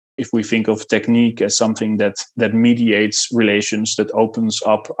if we think of technique as something that mediates relations, that opens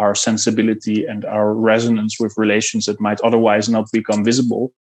up our sensibility and our resonance with relations that might otherwise not become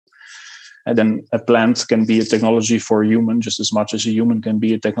visible, and then a plant can be a technology for a human just as much as a human can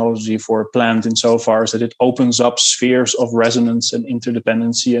be a technology for a plant, insofar as that it opens up spheres of resonance and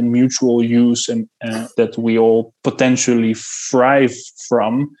interdependency and mutual use, and that we all potentially thrive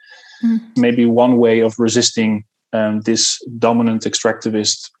from. Maybe one way of resisting this dominant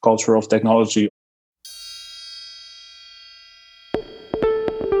extractivist culture of technology.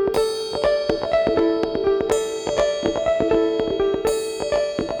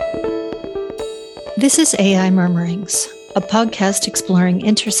 This is AI Murmurings, a podcast exploring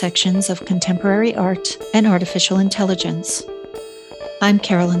intersections of contemporary art and artificial intelligence. I'm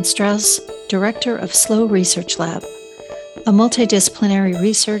Carolyn Strauss, Director of SLO Research Lab, a multidisciplinary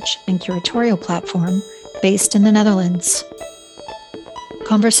research and curatorial platform based in the Netherlands.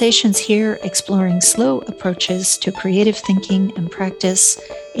 Conversations here exploring SLO approaches to creative thinking and practice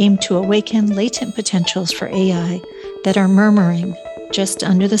aim to awaken latent potentials for AI that are murmuring just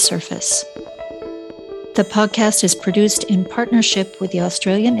under the surface. The podcast is produced in partnership with the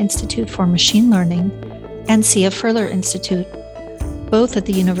Australian Institute for Machine Learning and Sia Furler Institute, both at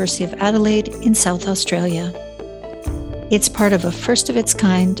the University of Adelaide in South Australia. It's part of a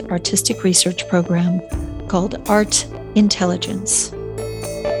first-of-its-kind artistic research program called Art Intelligence.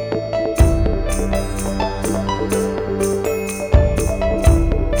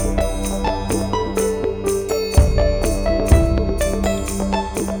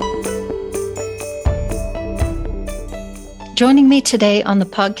 Joining me today on the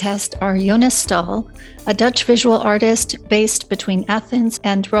podcast are Jonas Staal, a Dutch visual artist based between Athens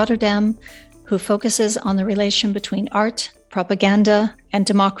and Rotterdam, who focuses on the relation between art, propaganda, and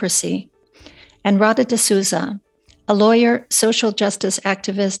democracy, and Radha D'Souza, a lawyer, social justice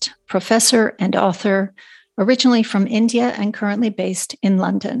activist, professor, and author, originally from India and currently based in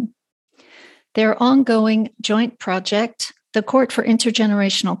London. Their ongoing joint project, the Court for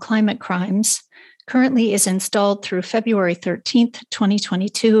Intergenerational Climate Crimes, currently is installed through February 13th,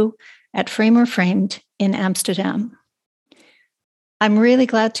 2022 at Framer Framed in Amsterdam. I'm really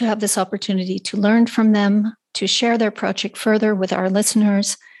glad to have this opportunity to learn from them, to share their project further with our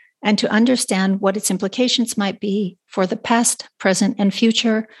listeners, and to understand what its implications might be for the past, present, and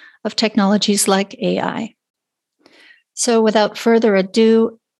future of technologies like AI. So without further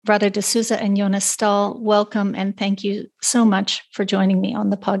ado, Radha D'Souza and Jonas Staal, welcome and thank you so much for joining me on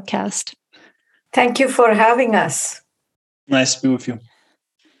the podcast. Thank you for having us. Nice to be with you.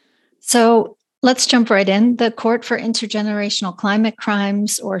 So let's jump right in. The Court for Intergenerational Climate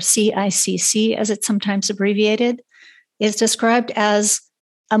Crimes, or CICC, as it's sometimes abbreviated, is described as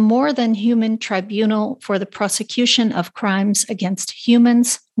a more than human tribunal for the prosecution of crimes against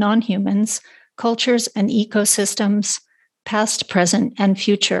humans, non-humans, cultures, and ecosystems, past, present, and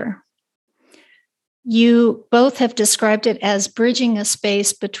future. You both have described it as bridging a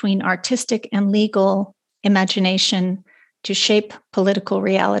space between artistic and legal imagination to shape political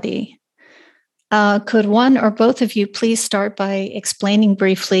reality. Could one or both of you please start by explaining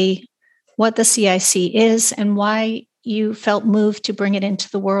briefly what the CIC is and why you felt moved to bring it into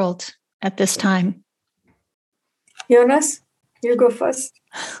the world at this time? Jonas, you go first.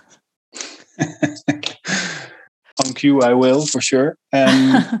 On cue, I will, for sure.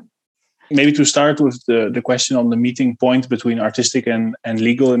 Maybe to start with the question on the meeting point between artistic and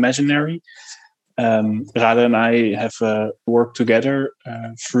legal imaginary. Radha and I have worked together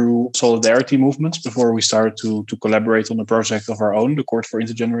through solidarity movements before we started to collaborate on a project of our own, the Court for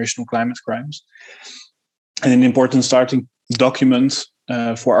Intergenerational Climate Crimes. And an important starting document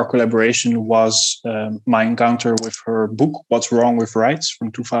for our collaboration was my encounter with her book, What's Wrong with Rights,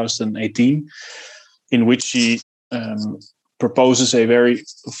 from 2018, in which she proposes a very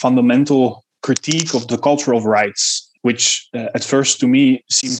fundamental critique of the culture of rights, which at first to me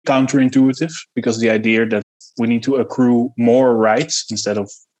seemed counterintuitive, because the idea that we need to accrue more rights instead of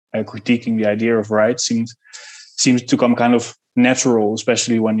critiquing the idea of rights seems to come kind of natural,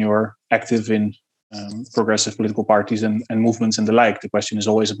 especially when you're active in progressive political parties and movements and the like. The question is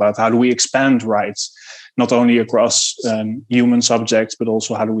always about how do we expand rights, not only across human subjects, but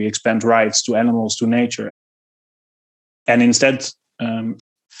also how do we expand rights to animals, to nature. And instead,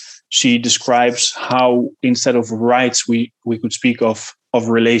 she describes how instead of rights, we could speak of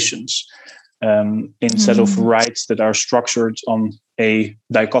relations. Instead of rights that are structured on a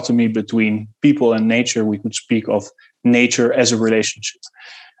dichotomy between people and nature, we could speak of nature as a relationship.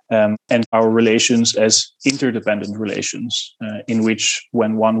 And our relations as interdependent relations, in which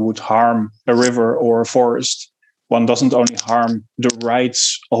when one would harm a river or a forest, one doesn't only harm the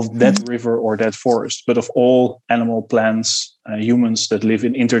rights of that river or that forest, but of all animal, plants, humans that live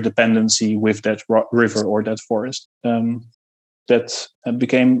in interdependency with that river or that forest. That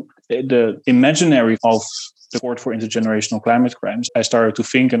became the imaginary of the Court for Intergenerational Climate Crimes. I started to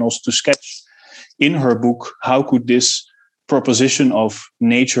think and also to sketch in her book, how could this proposition of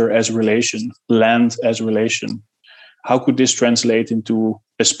nature as relation, land as relation, how could this translate into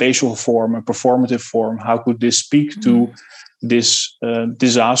a spatial form, a performative form? How could this speak to this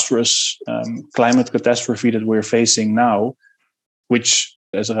disastrous climate catastrophe that we're facing now, which,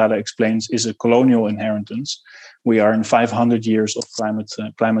 as Radha explains, is a colonial inheritance? We are in 500 years of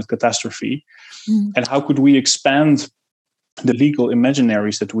climate catastrophe. And how could we expand the legal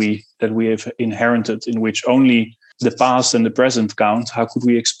imaginaries that we have inherited, in which only the past and the present count? How could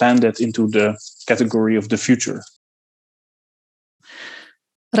we expand that into the category of the future?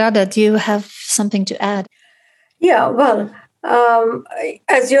 Radha, do you have something to add? Yeah, well,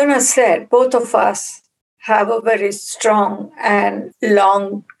 as Jonas said, both of us have a very strong and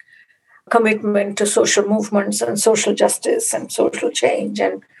long commitment to social movements and social justice and social change.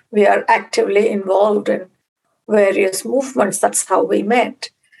 And we are actively involved in various movements. That's how we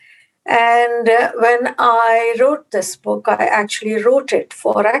met. And when I wrote this book, I actually wrote it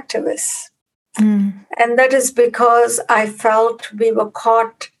for activists. And that is because I felt we were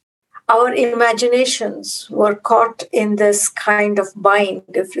caught, our imaginations were caught in this kind of bind,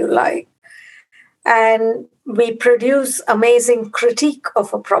 if you like. And we produce amazing critique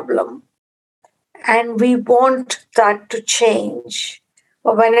of a problem. And we want that to change.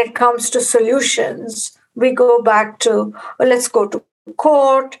 But when it comes to solutions, we go back to, let's go to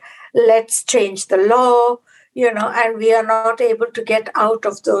court, let's change the law, and we are not able to get out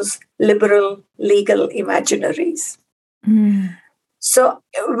of those liberal legal imaginaries. So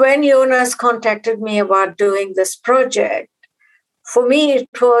when Jonas contacted me about doing this project, for me it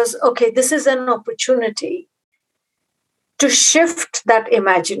was, okay, this is an opportunity to shift that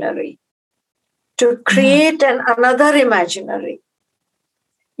imaginary, to create another imaginary,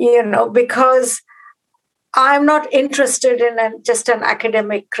 because I'm not interested in just an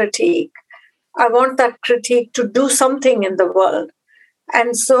academic critique. I want that critique to do something in the world.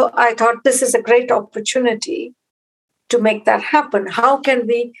 And so I thought this is a great opportunity to make that happen. How can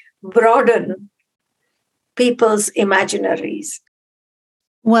we broaden people's imaginaries?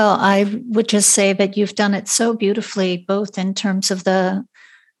 Well, I would just say that you've done it so beautifully, both in terms of the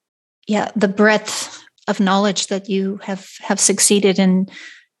breadth of knowledge that you have succeeded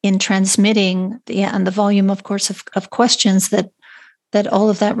in transmitting, and the volume, of course, of questions that all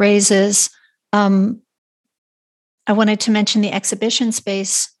of that raises. I wanted to mention the exhibition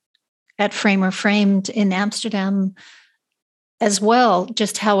space at Framer Framed in Amsterdam as well,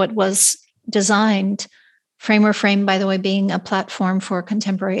 just how it was designed. Framer Framed, by the way, being a platform for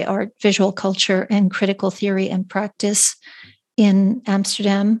contemporary art, visual culture, and critical theory and practice in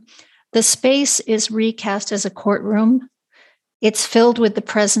Amsterdam. The space is recast as a courtroom. It's filled with the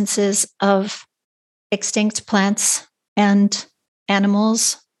presences of extinct plants and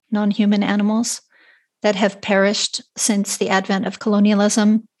animals, non-human animals, that have perished since the advent of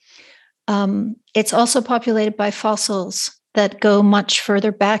colonialism. It's also populated by fossils that go much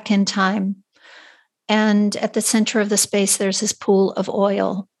further back in time. And at the center of the space, there's this pool of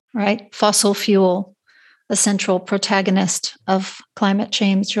oil, right? Fossil fuel, a central protagonist of climate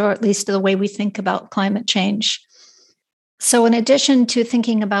change, or at least the way we think about climate change. So in addition to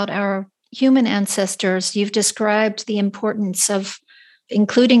thinking about our human ancestors, you've described the importance of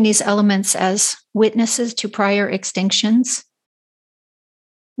including these elements as witnesses to prior extinctions.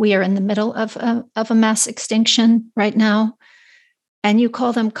 We are in the middle of a mass extinction right now, and you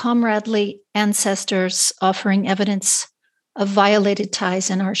call them comradely ancestors offering evidence of violated ties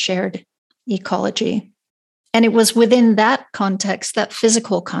in our shared ecology. And it was within that context, that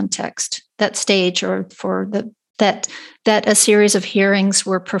physical context, that stage, or that a series of hearings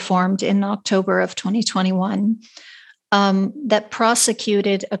were performed in October of 2021. That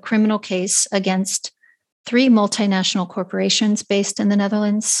prosecuted a criminal case against 3 multinational corporations based in the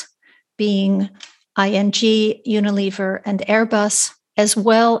Netherlands, being ING, Unilever, and Airbus, as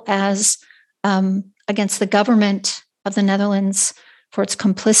well as against the government of the Netherlands for its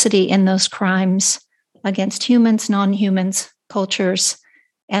complicity in those crimes against humans, non-humans, cultures,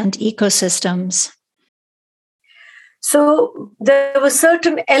 and ecosystems. So there were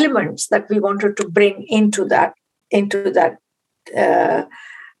certain elements that we wanted to bring into that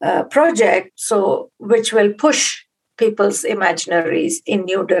project, so which will push people's imaginaries in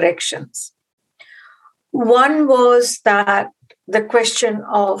new directions. One was that the question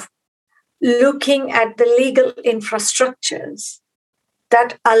of looking at the legal infrastructures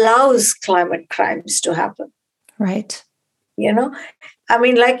that allows climate crimes to happen. Right. I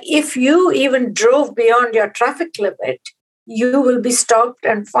mean, like if you even drove beyond your traffic limit, you will be stopped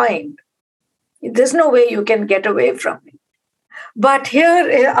and fined. There's no way you can get away from it. But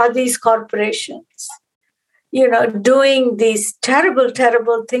here are these corporations, doing these terrible,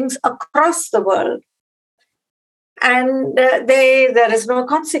 terrible things across the world. And there is no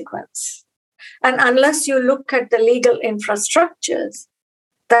consequence. And unless you look at the legal infrastructures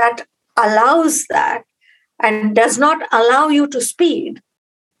that allows that and does not allow you to speed,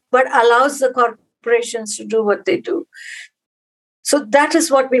 but allows the corporations to do what they do. So that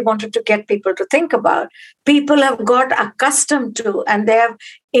is what we wanted to get people to think about. People have got accustomed to, and they have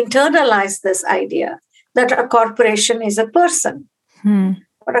internalized this idea that a corporation is a person.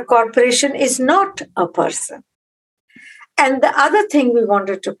 But a corporation is not a person. And the other thing we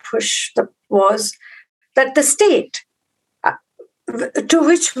wanted to push was that the state, to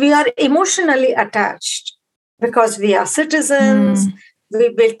which we are emotionally attached, because we are citizens,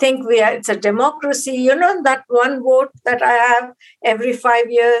 we think it's a democracy. That one vote that I have every 5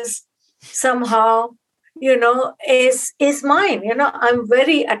 years somehow, is mine. I'm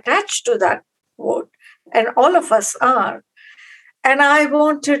very attached to that vote, and all of us are. And I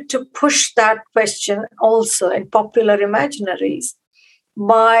wanted to push that question also in popular imaginaries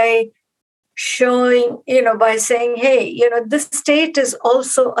by showing, by saying, hey, the state is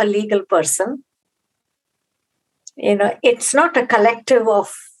also a legal person. It's not a collective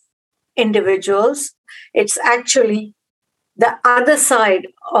of individuals. It's actually the other side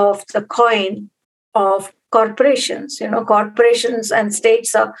of the coin of corporations. Corporations and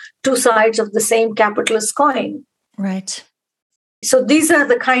states are two sides of the same capitalist coin. Right. So these are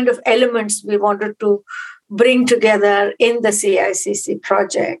the kind of elements we wanted to bring together in the CICC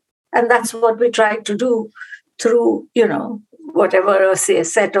project. And that's what we tried to do through, whatever a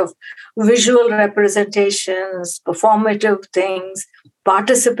set of visual representations, performative things,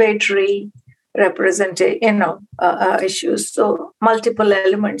 participatory issues. So multiple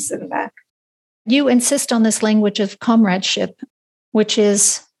elements in that. You insist on this language of comradeship, which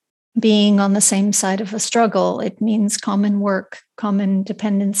is being on the same side of a struggle. It means common work, common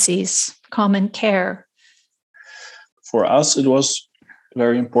dependencies, common care. For us, it was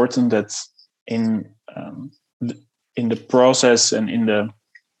very important that in the process and in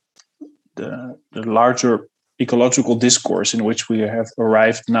the larger ecological discourse in which we have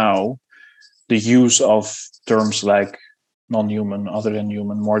arrived now, the use of terms like non-human, other than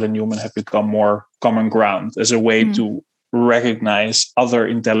human, more than human have become more common ground as a way to recognize other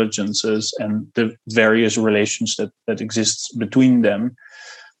intelligences and the various relations that exist between them,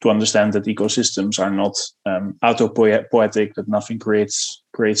 to understand that ecosystems are not autopoietic, that nothing creates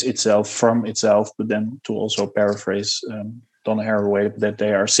itself from itself, but then to also paraphrase Donna Haraway, that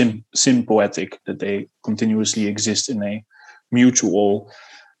they are sympoetic, that they continuously exist in a mutual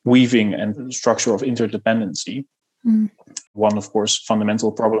weaving and structure of interdependency. One, of course,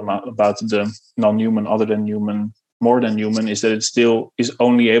 fundamental problem about the non-human, other than human, more than human, is that it still is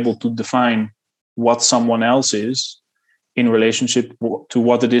only able to define what someone else is in relationship to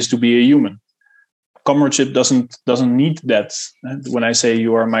what it is to be a human. Comradeship doesn't need that. When I say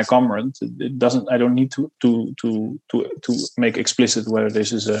you are my comrade, it doesn't. I don't need to make explicit whether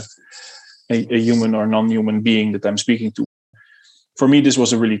this is a human or non-human being that I'm speaking to. For me, this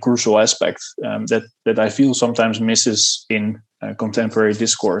was a really crucial aspect that I feel sometimes misses in contemporary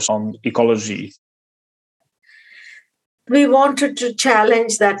discourse on ecology. We wanted to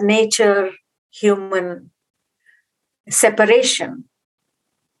challenge that nature-human separation,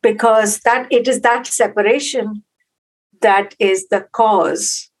 because it is that separation that is the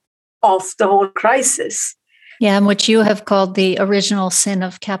cause of the whole crisis. Yeah, and which you have called the original sin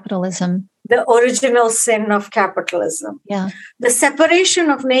of capitalism. The original sin of capitalism. Yeah. The separation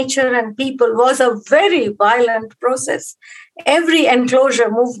of nature and people was a very violent process. Every enclosure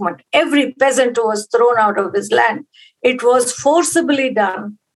movement, every peasant who was thrown out of his land, it was forcibly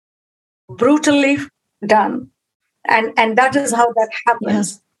done, brutally done. And that is how that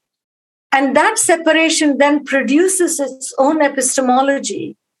happens. Yeah. And that separation then produces its own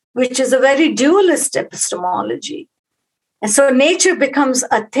epistemology, which is a very dualist epistemology. And so nature becomes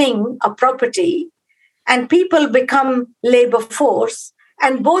a thing, a property, and people become labor force,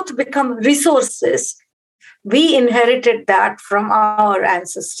 and both become resources. We inherited that from our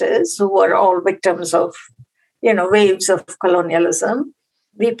ancestors, who were all victims of, waves of colonialism.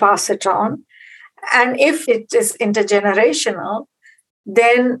 We pass it on. And if it is intergenerational,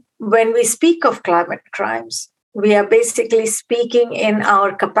 then when we speak of climate crimes, We are basically speaking in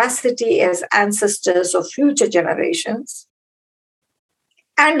our capacity as ancestors of future generations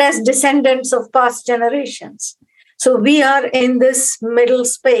and as descendants of past generations. So we are in this middle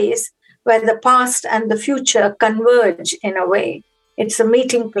space where the past and the future converge in a way. It's a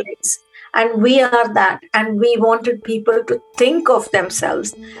meeting place. And we are that. And we wanted people to think of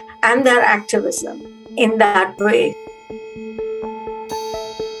themselves and their activism in that way.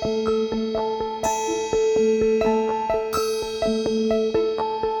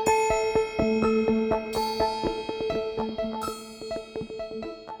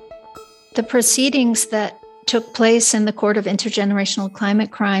 The proceedings that took place in the Court of Intergenerational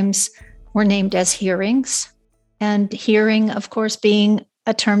Climate Crimes were named as hearings. And hearing, of course, being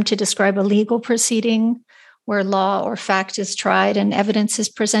a term to describe a legal proceeding where law or fact is tried and evidence is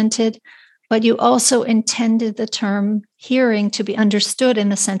presented. But you also intended the term hearing to be understood in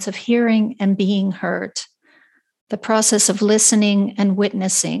the sense of hearing and being heard. The process of listening and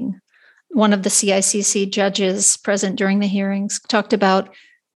witnessing. One of the CICC judges present during the hearings talked about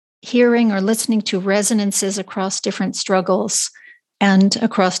hearing or listening to resonances across different struggles and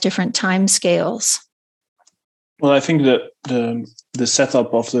across different time scales. Well, I think that the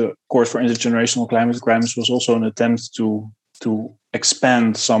setup of the Court for Intergenerational Climate Crimes was also an attempt to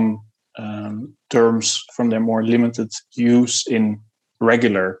expand some terms from their more limited use in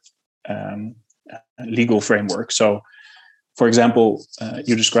regular legal framework. So, for example,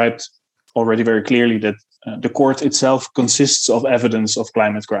 you described already very clearly that the court itself consists of evidence of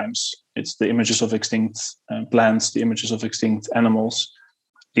climate crimes. It's the images of extinct plants, the images of extinct animals,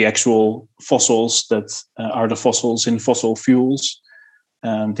 the actual fossils that are the fossils in fossil fuels,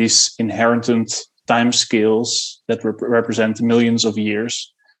 these inherent time scales that represent millions of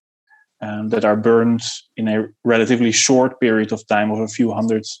years that are burned in a relatively short period of time of a few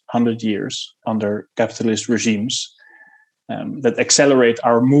hundred years under capitalist regimes. That accelerate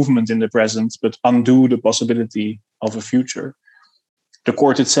our movement in the present, but undo the possibility of a future. The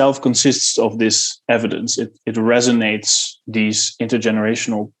court itself consists of this evidence. It resonates these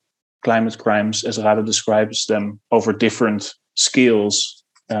intergenerational climate crimes, as Radha describes them, over different scales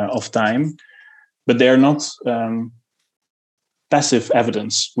of time, but they are not passive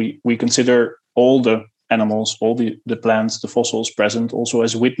evidence. We consider all the animals, all the plants, the fossils present also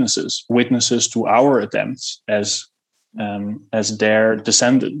as witnesses to our attempts as their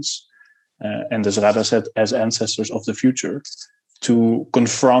descendants, and as Radha said, as ancestors of the future, to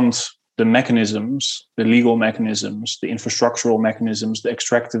confront the mechanisms, the legal mechanisms, the infrastructural mechanisms, the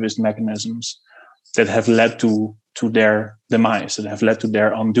extractivist mechanisms that have led to their demise, that have led to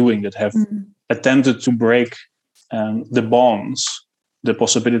their undoing, that have attempted to break the bonds, the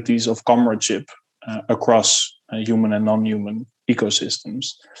possibilities of comradeship across human and non-human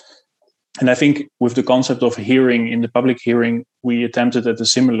ecosystems. And I think with the concept of hearing in the public hearing, we attempted at a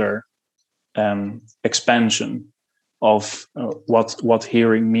similar expansion of what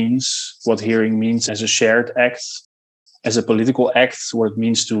hearing means as a shared act, as a political act, what it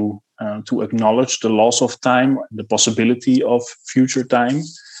means to acknowledge the loss of time, the possibility of future time,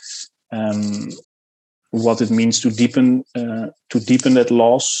 what it means to deepen that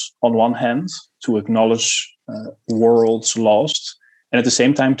loss on one hand, to acknowledge worlds lost, and at the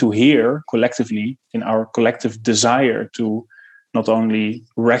same time to hear collectively in our collective desire to not only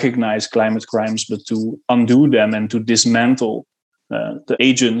recognize climate crimes, but to undo them and to dismantle the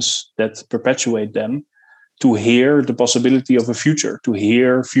agents that perpetuate them, to hear the possibility of a future, to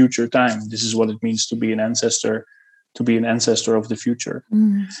hear future time. This is what it means to be an ancestor of the future.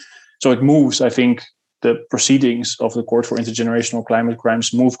 So it moves, I think, the proceedings of the Court for Intergenerational Climate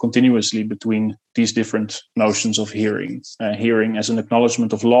Crimes move continuously between these different notions of hearing. Hearing as an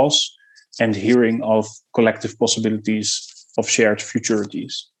acknowledgement of loss and hearing of collective possibilities of shared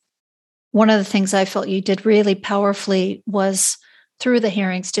futurities. One of the things I felt you did really powerfully was through the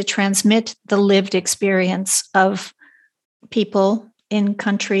hearings to transmit the lived experience of people in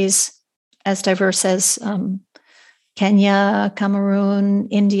countries as diverse as Kenya, Cameroon,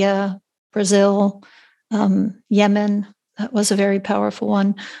 India, Brazil, Yemen. That was a very powerful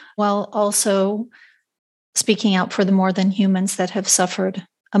one, while also speaking out for the more than humans that have suffered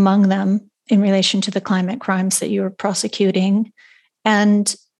among them in relation to the climate crimes that you were prosecuting.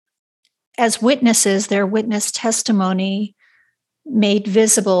 And as witnesses, their witness testimony made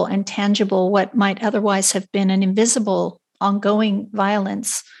visible and tangible what might otherwise have been an invisible, ongoing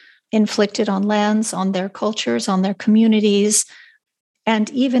violence inflicted on lands, on their cultures, on their communities, and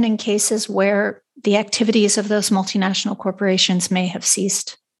even in cases where the activities of those multinational corporations may have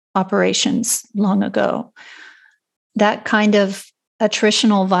ceased operations long ago. That kind of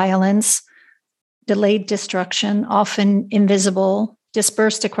attritional violence delayed destruction, often invisible,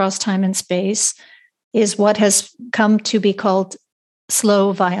 dispersed across time and space, is what has come to be called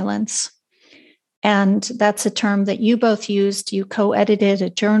slow violence. And that's a term that you both used. You co-edited a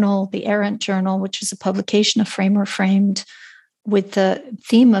journal, the Errant Journal, which is a publication of Framer Framed, with the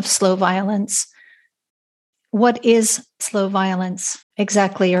theme of slow violence. What is slow violence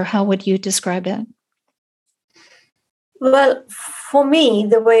exactly, or how would you describe it? Well, for me,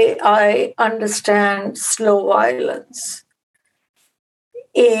 the way I understand slow violence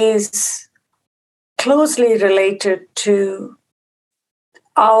is closely related to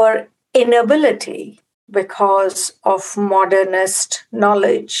our inability, because of modernist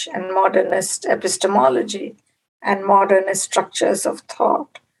knowledge and modernist epistemology and modernist structures of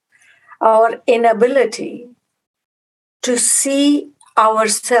thought, our inability to see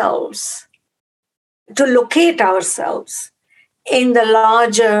ourselves, to locate ourselves in the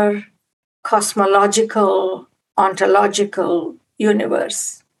larger cosmological, ontological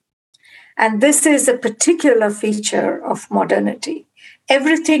universe. And this is a particular feature of modernity.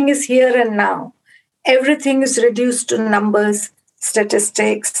 Everything is here and now. Everything is reduced to numbers,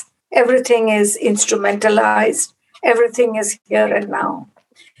 statistics. Everything is instrumentalized. Everything is here and now.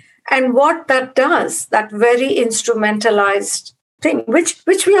 And what that does, that very instrumentalized thing, which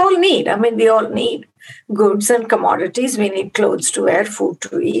we all need. I mean, we all need goods and commodities. We need clothes to wear, food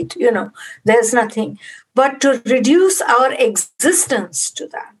to eat. There's nothing. But to reduce our existence to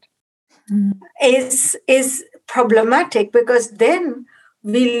that is problematic, because then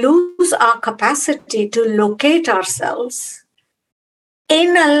we lose our capacity to locate ourselves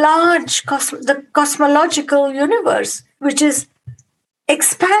in a large the cosmological universe, which is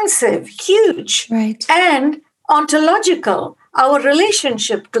expansive, huge, right, and ontological. Our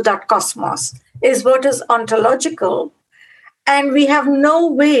relationship to that cosmos is what is ontological, and we have no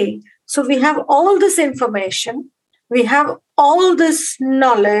way. So we have all this information, we have all this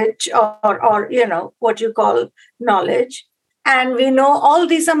knowledge, or what you call knowledge, and we know all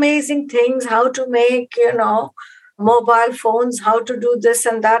these amazing things, how to make, mobile phones, how to do this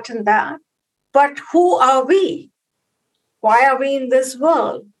and that and that. But who are we? Why are we in this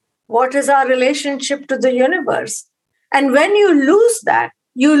world? What is our relationship to the universe? And when you lose that,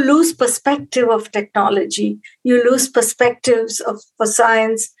 you lose perspective of technology, you lose perspectives for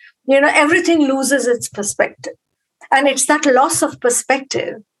science. Everything loses its perspective. And it's that loss of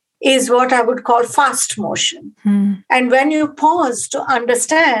perspective is what I would call fast motion. And when you pause to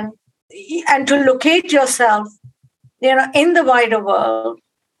understand and to locate yourself, in the wider world,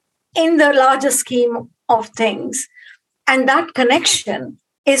 in the larger scheme of things, and that connection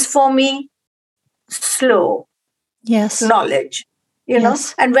is, for me, slow knowledge.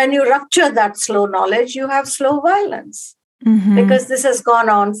 Yes. And when you rupture that slow knowledge, you have slow violence, because this has gone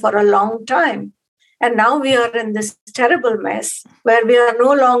on for a long time. And now we are in this terrible mess where we are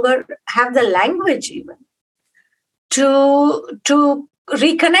no longer have the language even to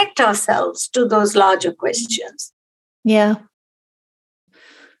reconnect ourselves to those larger questions. Yeah.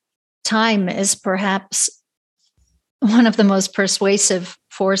 Time is perhaps one of the most persuasive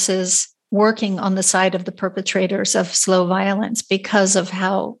forces working on the side of the perpetrators of slow violence, because of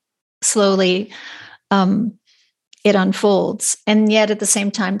how slowly it unfolds. And yet at the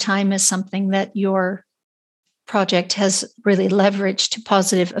same time, time is something that your project has really leveraged to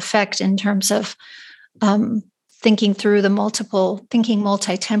positive effect in terms of thinking through thinking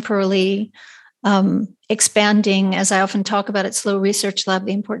multi-temporally, expanding, as I often talk about at Slow Research Lab,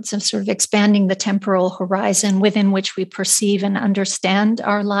 the importance of sort of expanding the temporal horizon within which we perceive and understand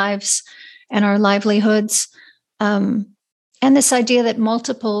our lives and our livelihoods. And this idea that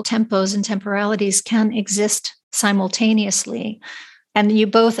multiple tempos and temporalities can exist simultaneously. And you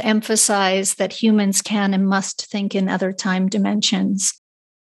both emphasize that humans can and must think in other time dimensions.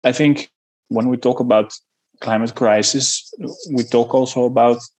 I think when we talk about climate crisis, we talk also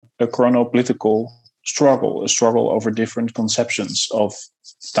about a chronopolitical struggle, a struggle over different conceptions of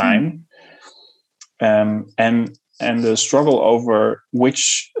time, and the struggle over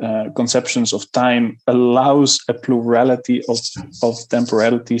which conceptions of time allows a plurality of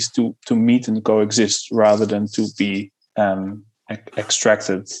temporalities to meet and coexist, rather than to be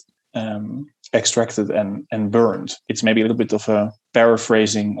extracted and burned. It's maybe a little bit of a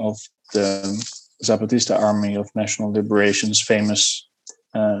paraphrasing of the Zapatista Army of National Liberation's famous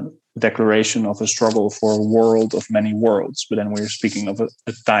declaration of a struggle for a world of many worlds, but then we're speaking of a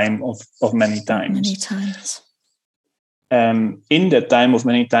time of many times. Many times. In that time of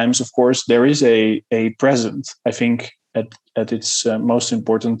many times, of course, there is a present. I think at its most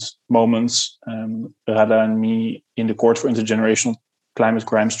important moments, Radha and me in the Court for Intergenerational Climate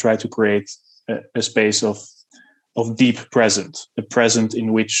Crimes try to create a space of deep present, a present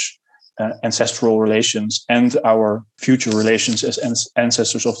in which ancestral relations and our future relations as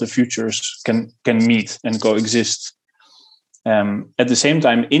ancestors of the futures can meet and coexist. At the same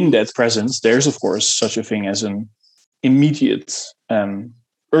time, in that presence, there's of course such a thing as an immediate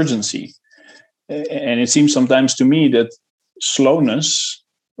urgency. And it seems sometimes to me that slowness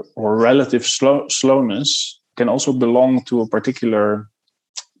or relative slowness can also belong to a particular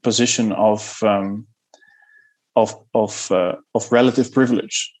position of relative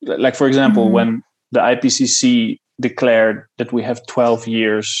privilege. Like, for example, when the IPCC declared that we have 12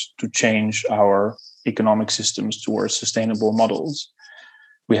 years to change our economic systems towards sustainable models,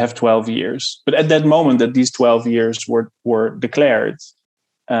 we have 12 years. But at that moment that these 12 years were declared,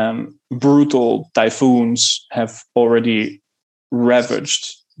 brutal typhoons have already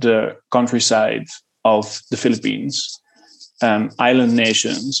ravaged the countryside of the Philippines. Island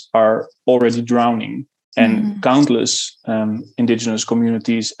nations are already drowning, and countless indigenous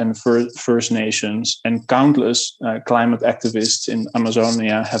communities and First Nations and countless climate activists in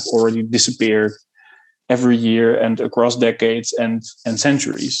Amazonia have already disappeared every year and across decades and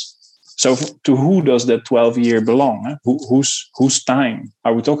centuries. So to who does that 12-year belong? Whose time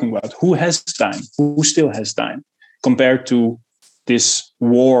are we talking about? Who has time? Who still has time compared to this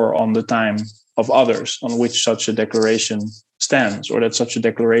war on the time of others on which such a declaration stands, or that such a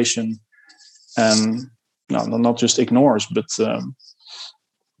declaration not just ignores, but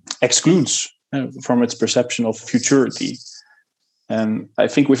excludes from its perception of futurity. And I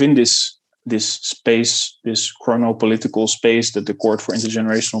think within this space, this chronopolitical space that the Court for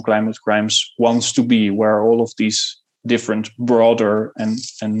Intergenerational Climate Crimes wants to be, where all of these different broader and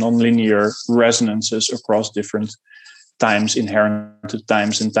nonlinear resonances across different times, inherited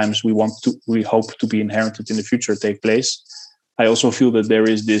times, and times we hope to be inherited in the future take place, I also feel that there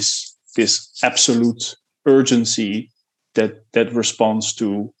is this absolute urgency that responds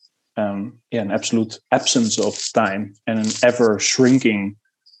to an absolute absence of time and an ever shrinking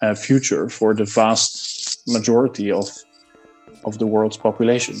future for the vast majority of the world's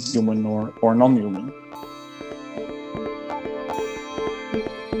population, human or non-human.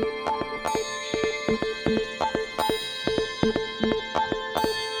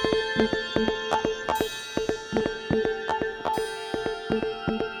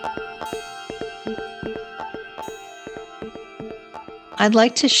 I'd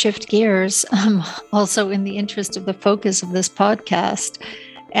like to shift gears, also in the interest of the focus of this podcast,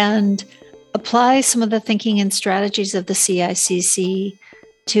 and apply some of the thinking and strategies of the CICC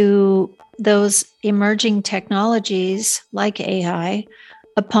to those emerging technologies like AI,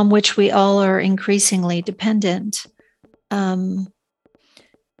 upon which we all are increasingly dependent.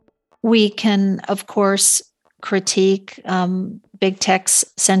 We can, of course, critique big tech's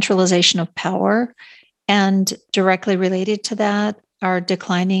centralization of power, and directly related to that, our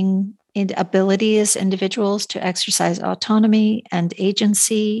declining ability as individuals to exercise autonomy and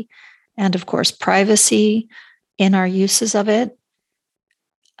agency, and of course, privacy in our uses of it.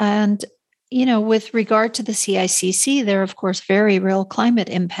 And, with regard to the CICC, there are, of course, very real climate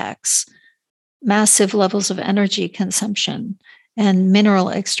impacts, massive levels of energy consumption and mineral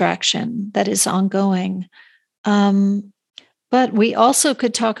extraction that is ongoing. But we also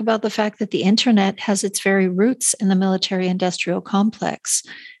could talk about the fact that the internet has its very roots in the military-industrial complex,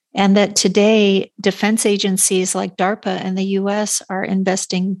 and that today defense agencies like DARPA in the US are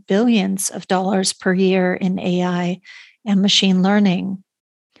investing billions of dollars per year in AI and machine learning.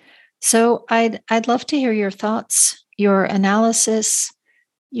 So I'd love to hear your thoughts, your analysis,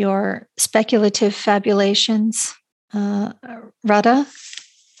 your speculative fabulations. Radha?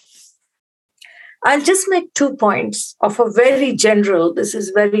 I'll just make 2 points of a very general, this is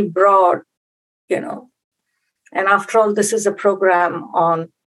very broad, and after all, this is a program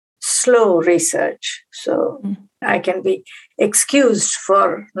on slow research. So I can be excused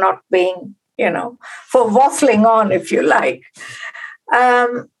for not being, for waffling on, if you like.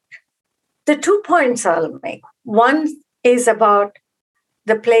 The 2 points I'll make. One is about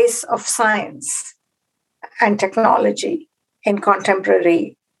the place of science and technology in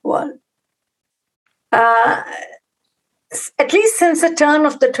contemporary world. At least since the turn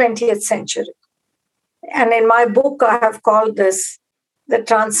of the 20th century. And in my book, I have called this the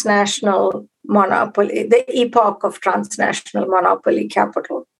transnational monopoly, the epoch of transnational monopoly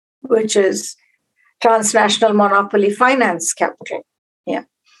capital, which is transnational monopoly finance capital. Yeah.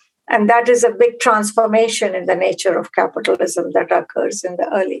 And that is a big transformation in the nature of capitalism that occurs in the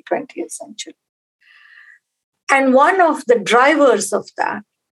early 20th century. And one of the drivers of that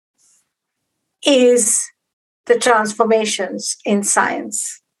is the transformations in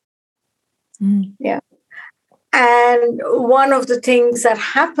science. Yeah. And one of the things that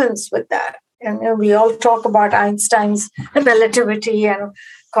happens with that, and we all talk about Einstein's relativity and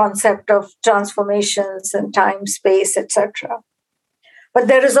concept of transformations and time, space, etc. But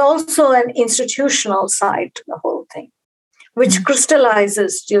there is also an institutional side to the whole thing, which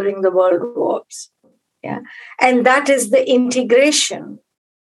crystallizes during the world wars. Yeah. And that is the integration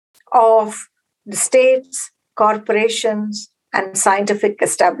of the states, corporations, and scientific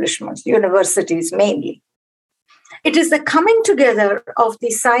establishments, universities mainly. It is the coming together of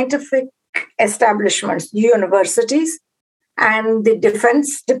the scientific establishments, universities, and the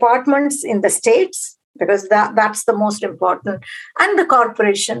defense departments in the states, because that's the most important, and the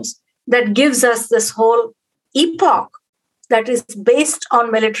corporations, that gives us this whole epoch that is based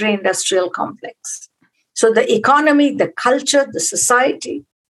on military-industrial complex. So the economy, the culture, the society.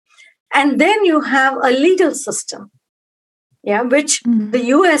 And then you have a legal system, which the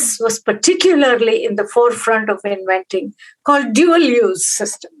US was particularly in the forefront of inventing, called dual-use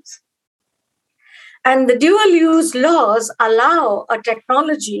systems. And the dual-use laws allow a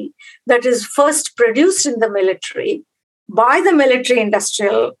technology that is first produced in the military by the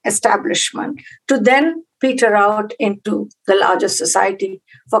military-industrial establishment to then peter out into the larger society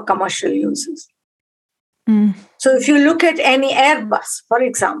for commercial uses. So if you look at any Airbus, for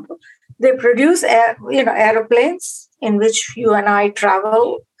example, they produce airplanes in which you and I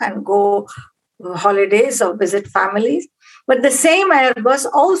travel and go holidays or visit families. But the same Airbus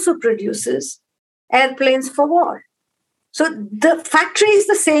also produces airplanes for war. So the factory is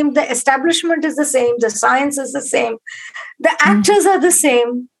the same, the establishment is the same, the science is the same, the actors are the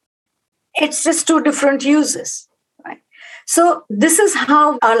same. It's just two different uses. Right? So this is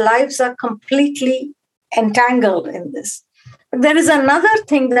how our lives are completely entangled in this. But there is another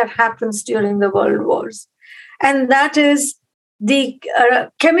thing that happens during the world wars, and that is the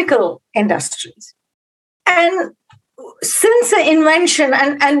chemical industries. And since the invention,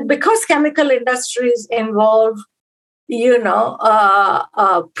 and because chemical industries involve,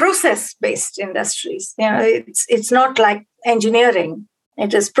 process-based industries, it's not like engineering,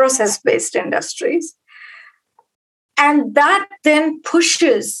 it is process-based industries. And that then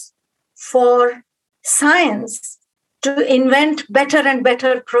pushes for science to invent better and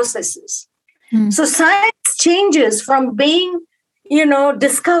better processes. So science changes from being,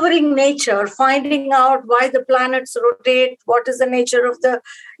 discovering nature, finding out why the planets rotate, what is the nature of the,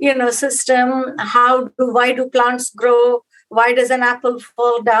 system, why do plants grow, why does an apple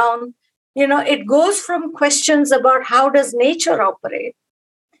fall down? It goes from questions about how does nature operate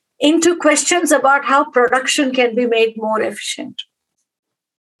into questions about how production can be made more efficient.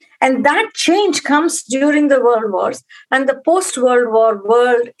 And that change comes during the world wars, and the post-World War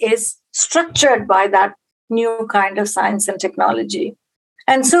world is structured by that new kind of science and technology.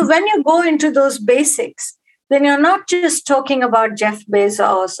 And so when you go into those basics, then you're not just talking about Jeff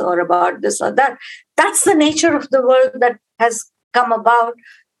Bezos or about this or that. That's the nature of the world that has come about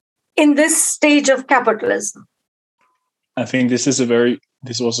in this stage of capitalism. I think this was a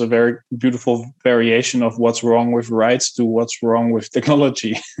very beautiful variation of what's wrong with rights to what's wrong with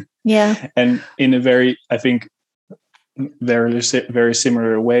technology. Yeah. And in a very, I think, very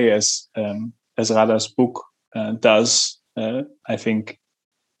similar way as Radha's book does. I think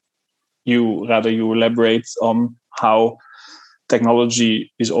you elaborate on how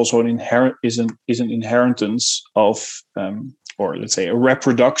technology is also an inheritance of, or let's say, a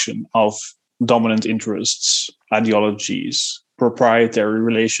reproduction of dominant interests, ideologies, proprietary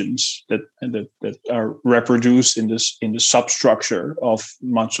relations that are reproduced in the substructure of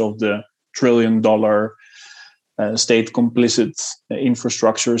much of the $trillion state complicit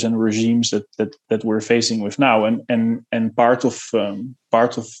infrastructures and regimes that we're facing with now, and part of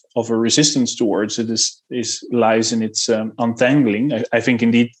a resistance towards it lies in its untangling. I think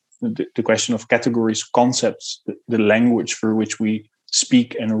indeed the question of categories, concepts, the language for which we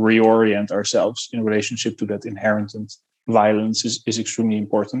speak and reorient ourselves in relationship to that inherent violence is extremely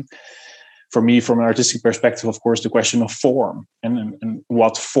important. For me, from an artistic perspective, of course, the question of form and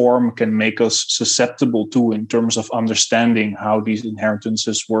what form can make us susceptible to in terms of understanding how these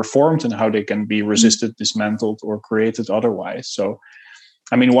inheritances were formed and how they can be resisted, dismantled, or created otherwise. So,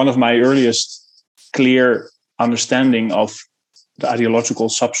 I mean, one of my earliest clear understanding of the ideological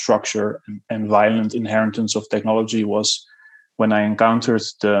substructure and violent inheritance of technology was when I encountered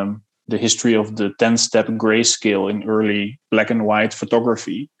the history of the 10-step grayscale in early black and white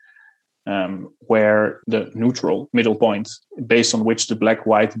photography, where the neutral middle point, based on which the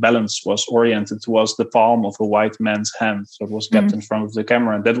black-white balance was oriented, was the palm of a white man's hand. So it was kept in front of the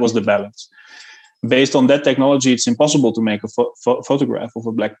camera, and that was the balance. Based on that technology, it's impossible to make a photograph of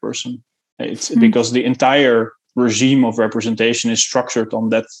a black person. It's because the entire regime of representation is structured on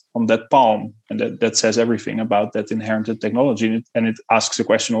that palm, and that says everything about that inherited technology. And it asks a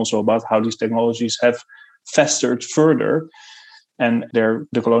question also about how these technologies have festered further, and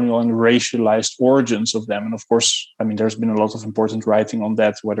the colonial and racialized origins of them. And of course, I mean, there's been a lot of important writing on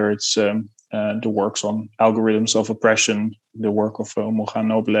that, whether it's the works on algorithms of oppression, the work of Moga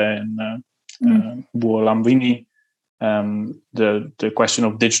Noble and Boer Lamwini, the question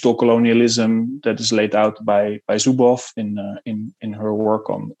of digital colonialism that is laid out by Zuboff in her work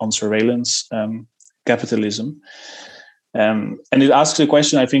on surveillance capitalism. And it asks a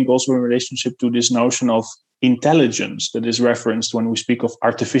question, I think, also in relationship to this notion of intelligence that is referenced when we speak of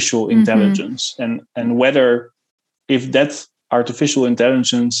artificial intelligence, and whether, if that artificial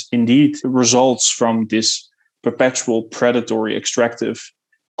intelligence indeed results from this perpetual predatory extractive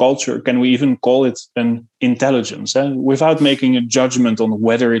culture, can we even call it an intelligence, without making a judgment on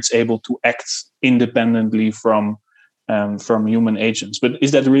whether it's able to act independently from human agents? But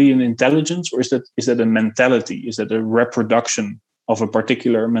is that really an intelligence, or is that a mentality? Is that a reproduction of a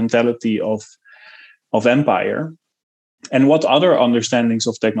particular mentality of empire? And what other understandings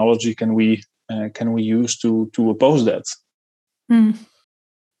of technology can we use to oppose that?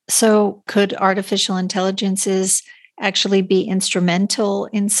 So could artificial intelligences actually be instrumental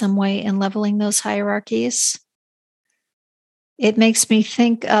in some way in leveling those hierarchies? It makes me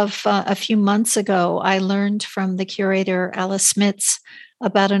think of a few months ago, I learned from the curator Alice Smits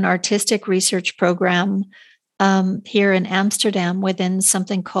about an artistic research program here in Amsterdam within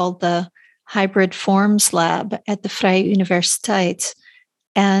something called the Hybrid Forms Lab at the Vrije Universiteit.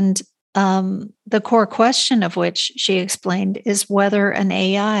 And the core question of which, she explained, is whether an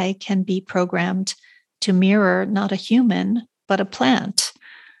AI can be programmed to mirror not a human, but a plant.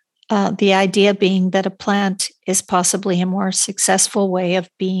 The idea being that a plant is possibly a more successful way of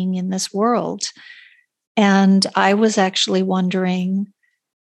being in this world. And I was actually wondering,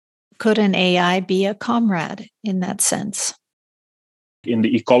 could an AI be a comrade in that sense? In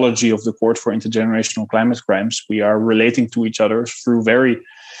the ecology of the Court for Intergenerational Climate Crimes, we are relating to each other through very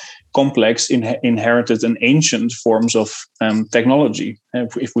complex, inherited and ancient forms of technology.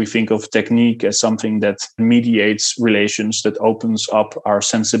 If we think of technique as something that mediates relations, that opens up our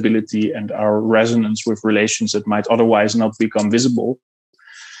sensibility and our resonance with relations that might otherwise not become visible,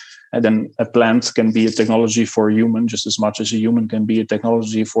 and then a plant can be a technology for a human just as much as a human can be a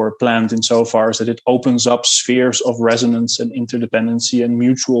technology for a plant, insofar as that it opens up spheres of resonance and interdependency and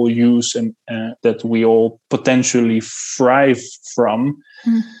mutual use, and that we all potentially thrive from.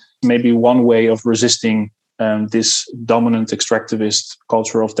 Maybe one way of resisting this dominant extractivist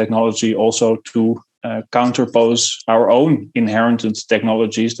culture of technology, also to counterpose our own inherited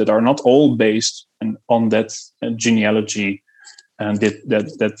technologies that are not all based on that genealogy, and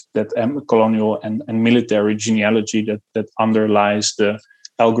that colonial and military genealogy that underlies the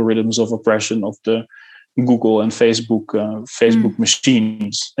algorithms of oppression of the Google and Facebook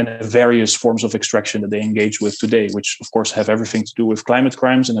machines, and various forms of extraction that they engage with today, which of course have everything to do with climate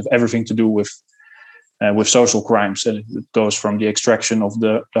crimes and have everything to do with social crimes. And it goes from the extraction of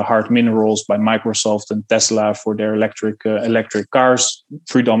the hard minerals by Microsoft and Tesla for their electric cars,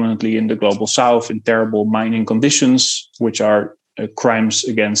 predominantly in the global south, in terrible mining conditions, which are crimes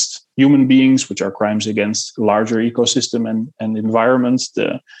against human beings, which are crimes against larger ecosystem and environments.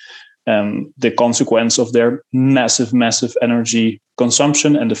 The consequence of their massive energy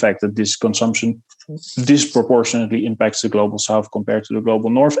consumption, and the fact that this consumption disproportionately impacts the global south compared to the global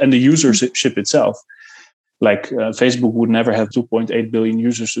north, and the usership itself. Like Facebook would never have 2.8 billion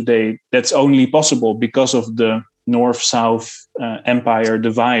users today. That's only possible because of the north-south empire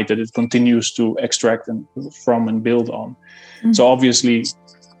divide that it continues to extract from and build on. So obviously,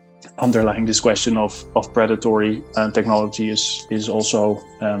 underlying this question of predatory technology is also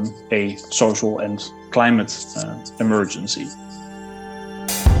a social and climate emergency.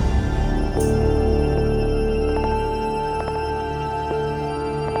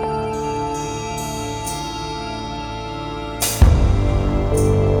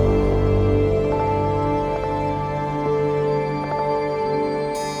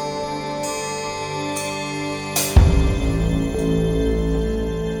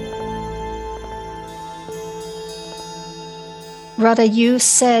 Radha, you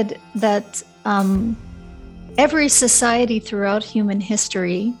said that every society throughout human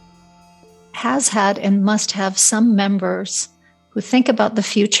history has had and must have some members who think about the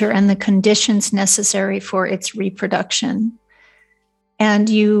future and the conditions necessary for its reproduction. And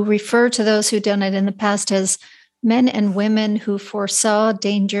you refer to those who've done it in the past as men and women who foresaw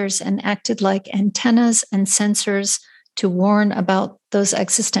dangers and acted like antennas and sensors to warn about those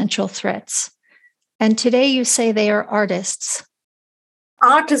existential threats. And today you say they are artists.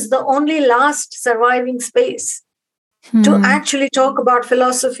 Art is the only last surviving space to actually talk about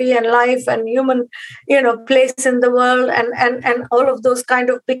philosophy and life and human, place in the world and all of those kind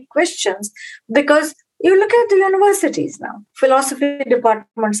of big questions. Because you look at the universities now, philosophy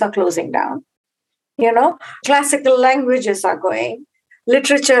departments are closing down. Classical languages are going.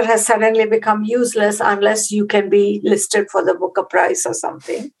 Literature has suddenly become useless unless you can be listed for the Booker Prize or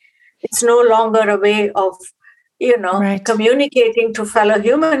something. It's no longer a way of, Right. communicating to fellow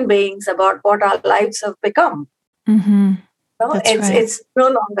human beings about what our lives have become. Mm-hmm. That's right. It's no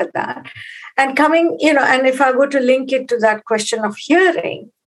longer that. And coming, and if I were to link it to that question of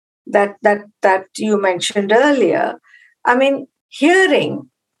hearing that you mentioned earlier, I mean,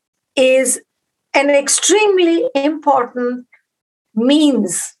 hearing is an extremely important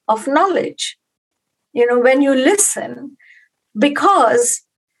means of knowledge. When you listen, because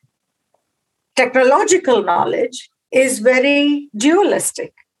technological knowledge is very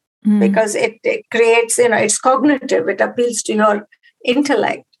dualistic, because it creates, it's cognitive, it appeals to your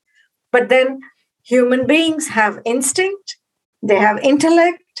intellect. But then human beings have instinct, they have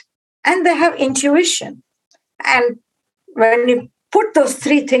intellect, and they have intuition. And when you put those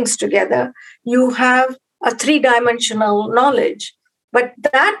three things together, you have a three-dimensional knowledge. But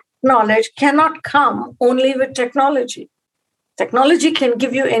that knowledge cannot come only with technology. Technology can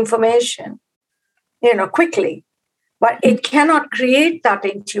give you information, quickly, but it cannot create that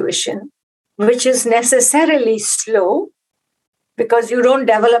intuition, which is necessarily slow, because you don't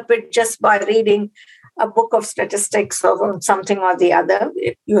develop it just by reading a book of statistics or something or the other.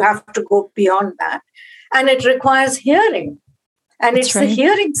 You have to go beyond that. And it requires hearing. And That's it's right. the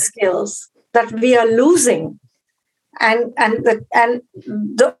hearing skills that we are losing. And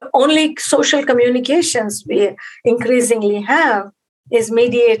the only social communications we increasingly have is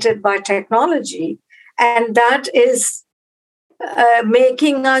mediated by technology. And that is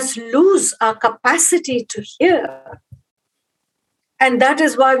making us lose our capacity to hear. And that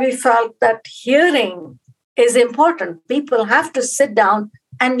is why we felt that hearing is important. People have to sit down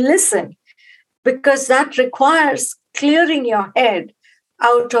and listen, because that requires clearing your head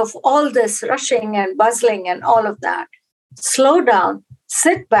out of all this rushing and bustling and all of that. Slow down,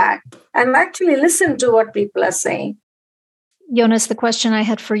 sit back, and actually listen to what people are saying. Jonas, the question I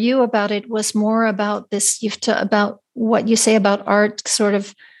had for you about it was more about this, about what you say about art, sort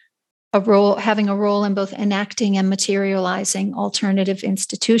of having a role in both enacting and materializing alternative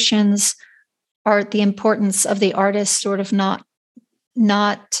institutions, art, the importance of the artist sort of not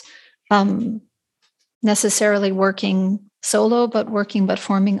necessarily working solo, but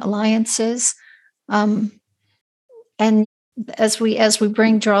forming alliances. And as we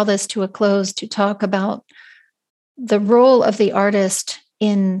draw this to a close, to talk about the role of the artist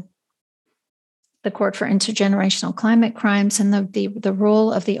in the Court for Intergenerational Climate Crimes, and the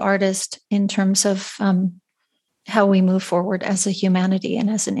role of the artist in terms of how we move forward as a humanity and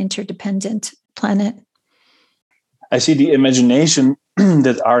as an interdependent planet. I see the imagination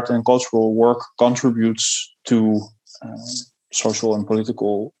that art and cultural work contributes to social and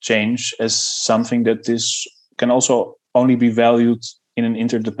political change as something that can also only be valued in an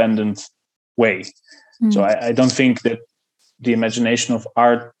interdependent way. So I don't think that the imagination of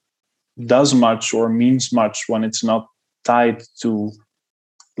art does much or means much when it's not tied to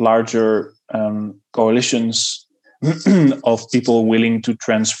larger coalitions of people willing to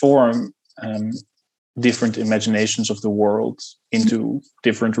transform different imaginations of the world into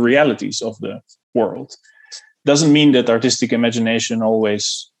different realities of the world. Doesn't mean that artistic imagination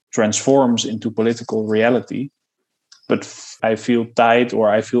always transforms into political reality, but I feel tied, or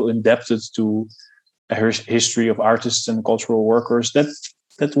I feel indebted to a history of artists and cultural workers that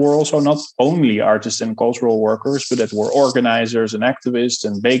were also not only artists and cultural workers, but that were organizers and activists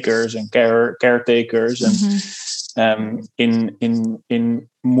and bakers and caretakers and in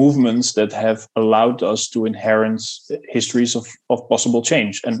movements that have allowed us to inherit histories of possible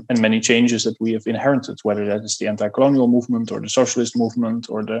change and many changes that we have inherited, whether that is the anti-colonial movement or the socialist movement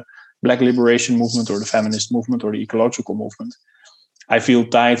or the Black liberation movement or the feminist movement or the ecological movement. I feel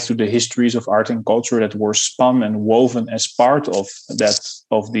tied to the histories of art and culture that were spun and woven as part of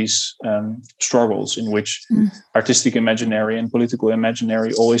these struggles, in which artistic imaginary and political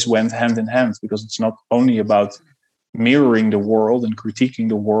imaginary always went hand in hand, because it's not only about mirroring the world and critiquing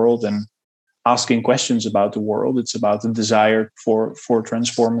the world and asking questions about the world. It's about the desire for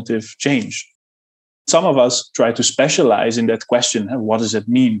transformative change. Some of us try to specialize in that question. What does it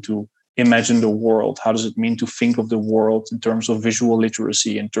mean to imagine the world? How does it mean to think of the world in terms of visual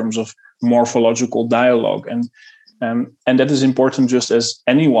literacy, in terms of morphological dialogue? And And that is important just as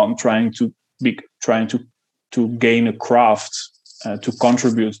anyone trying to gain a craft to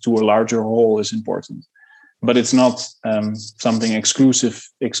contribute to a larger whole is important. But it's not something exclusive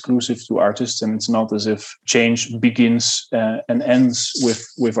to artists, and it's not as if change begins and ends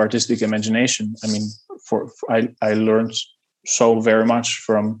with artistic imagination. I mean, I learned so very much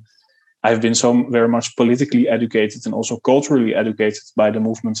from. I've been so very much politically educated and also culturally educated by the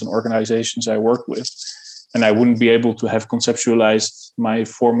movements and organizations I work with, and I wouldn't be able to have conceptualized my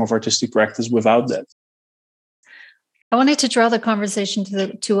form of artistic practice without that. I wanted to draw the conversation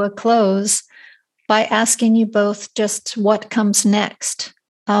to a close by asking you both just what comes next.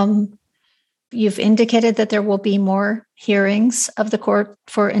 You've indicated that there will be more hearings of the Court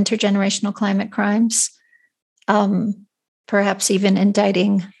for Intergenerational Climate Crimes, perhaps even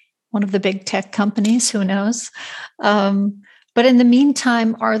indicting one of the big tech companies, who knows? But in the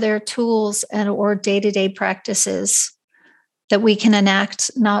meantime, are there tools or day-to-day practices that we can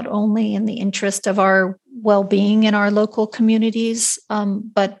enact not only in the interest of our well-being in our local communities,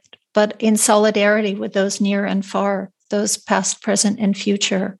 but in solidarity with those near and far, those past, present, and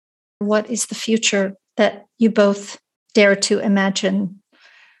future? What is the future that you both dare to imagine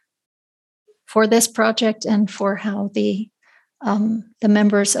for this project and for how the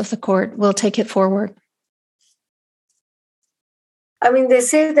members of the court will take it forward? I mean, they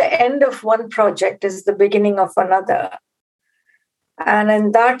say the end of one project is the beginning of another. And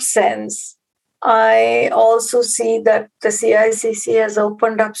in that sense, I also see that the CICC has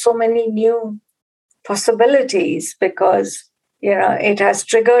opened up so many new possibilities because, it has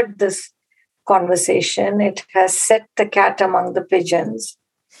triggered this conversation. It has set the cat among the pigeons.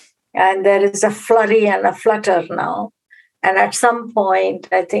 And there is a flurry and a flutter now. And at some point,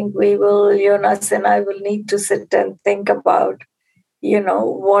 I think Jonas and I will need to sit and think about,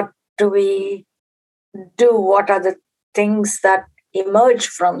 what do we do? What are the things that emerge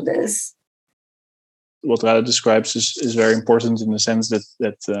from this? What Radha describes is very important in the sense that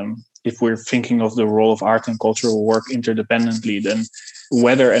if we're thinking of the role of art and cultural work interdependently, then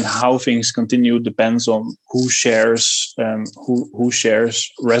whether and how things continue depends on who shares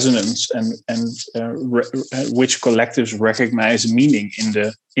resonance and which collectives recognize meaning in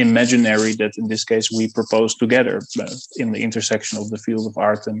the imaginary that in this case we propose together in the intersection of the field of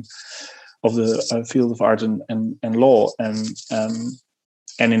art and of the field of art and law. And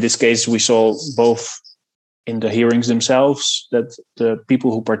in this case, we saw both in the hearings themselves that the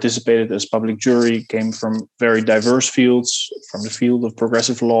people who participated as public jury came from very diverse fields, from the field of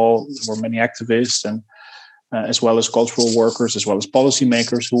progressive law. There were many activists, and as well as cultural workers, as well as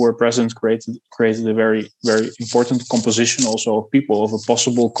policymakers who were present, created a very, very important composition also of people, of a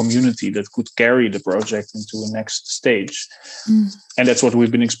possible community that could carry the project into the next stage. And that's what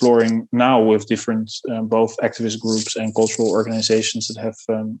we've been exploring now with different both activist groups and cultural organizations that have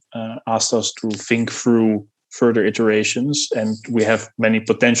asked us to think through further iterations. And we have many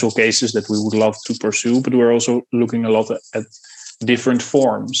potential cases that we would love to pursue, but we're also looking a lot at different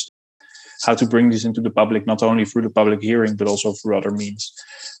forms, how to bring this into the public, not only through the public hearing, but also through other means,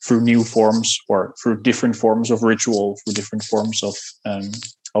 through new forms or through different forms of ritual, through different forms of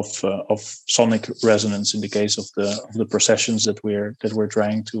sonic resonance in the case of the processions that we're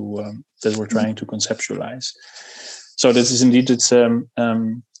trying to conceptualize. So this is indeed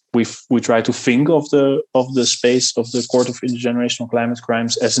we try to think of the space of the Court of Intergenerational Climate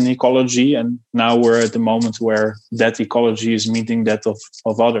Crimes as an ecology, and now we're at the moment where that ecology is meeting that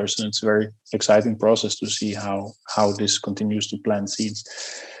of others, and it's a very exciting process to see how this continues to plant seeds.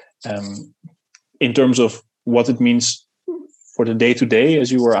 In terms of what it means for the day-to-day,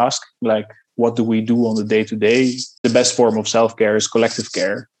 as you were asked, like what do we do on the day-to-day? The best form of self-care is collective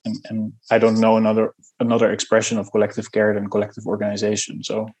care, and I don't know another expression of collective care than collective organization.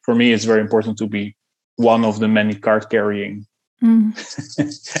 So for me, it's very important to be one of the many card-carrying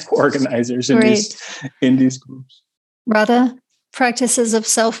organizers in these groups. Radha, practices of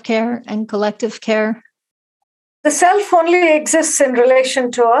self-care and collective care? The self only exists in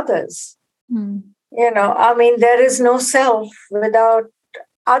relation to others. There is no self without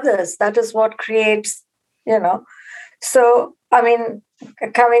others. That is what creates, So,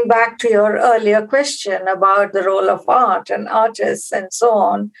 coming back to your earlier question about the role of art and artists and so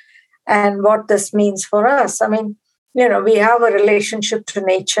on, and what this means for us. We have a relationship to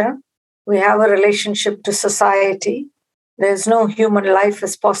nature. We have a relationship to society. There's no human life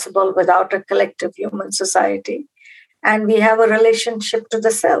is possible without a collective human society. And we have a relationship to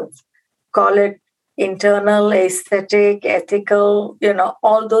the self. Call it internal, aesthetic, ethical,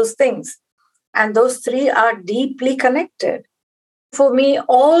 all those things. And those three are deeply connected. For me,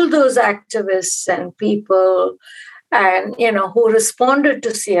 all those activists and people and, who responded to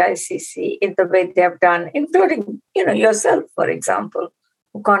CICC in the way they have done, including, yourself, for example,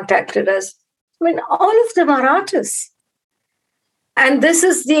 who contacted us. I mean, all of them are artists. And this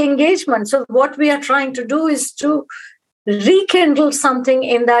is the engagement. So what we are trying to do is to rekindle something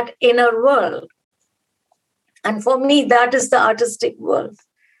in that inner world. And for me, that is the artistic world.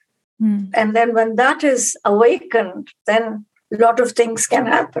 And then when that is awakened, then a lot of things can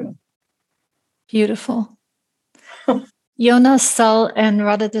happen. Beautiful. Jonas Staal and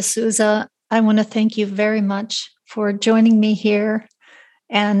Radha D'Souza, I want to thank you very much for joining me here,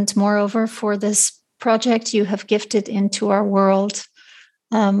 and moreover for this project you have gifted into our world.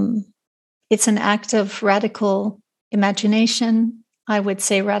 It's an act of radical imagination, I would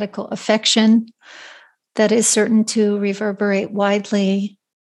say radical affection, that is certain to reverberate widely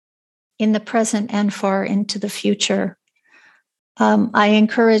in the present and far into the future. I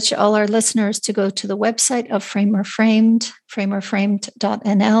encourage all our listeners to go to the website of Framer Framed,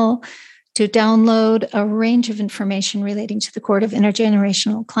 framerframed.nl, to download a range of information relating to the Court of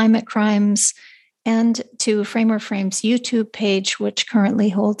Intergenerational Climate Crimes, and to Framer Frame's YouTube page, which currently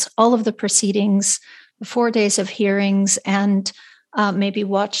holds all of the proceedings, the 4 days of hearings, and may be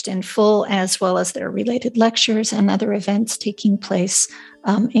watched in full, as well as their related lectures and other events taking place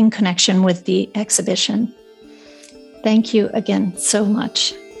in connection with the exhibition. Thank you again so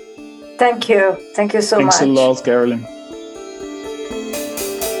much. Thank you. Thank you so much. Thanks a lot, Carolyn.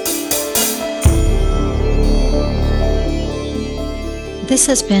 This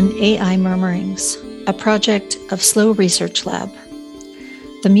has been AI Murmurings, a project of Slow Research Lab.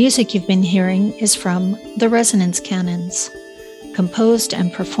 The music you've been hearing is from The Resonance Canons, composed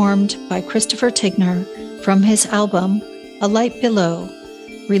and performed by Christopher Tigner from his album A Light Below,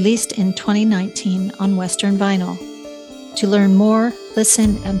 released in 2019 on Western Vinyl. To learn more,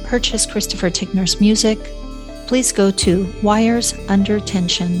 listen, and purchase Christopher Tigner's music, please go to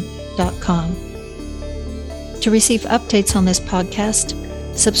wiresundertension.com. To receive updates on this podcast,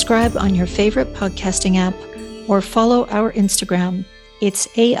 subscribe on your favorite podcasting app or follow our Instagram. It's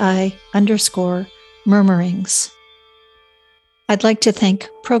AI_murmurings. I'd like to thank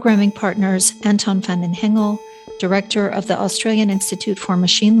programming partners Anton van den Hengel, Director of the Australian Institute for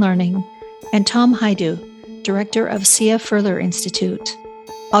Machine Learning, and Tom Haidu, Director of SIA Further Institute,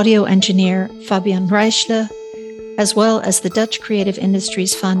 audio engineer Fabian Reichle, as well as the Dutch Creative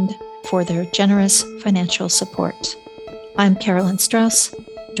Industries Fund for their generous financial support. I'm Carolyn Strauss,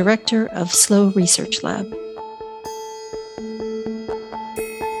 Director of Slow Research Lab.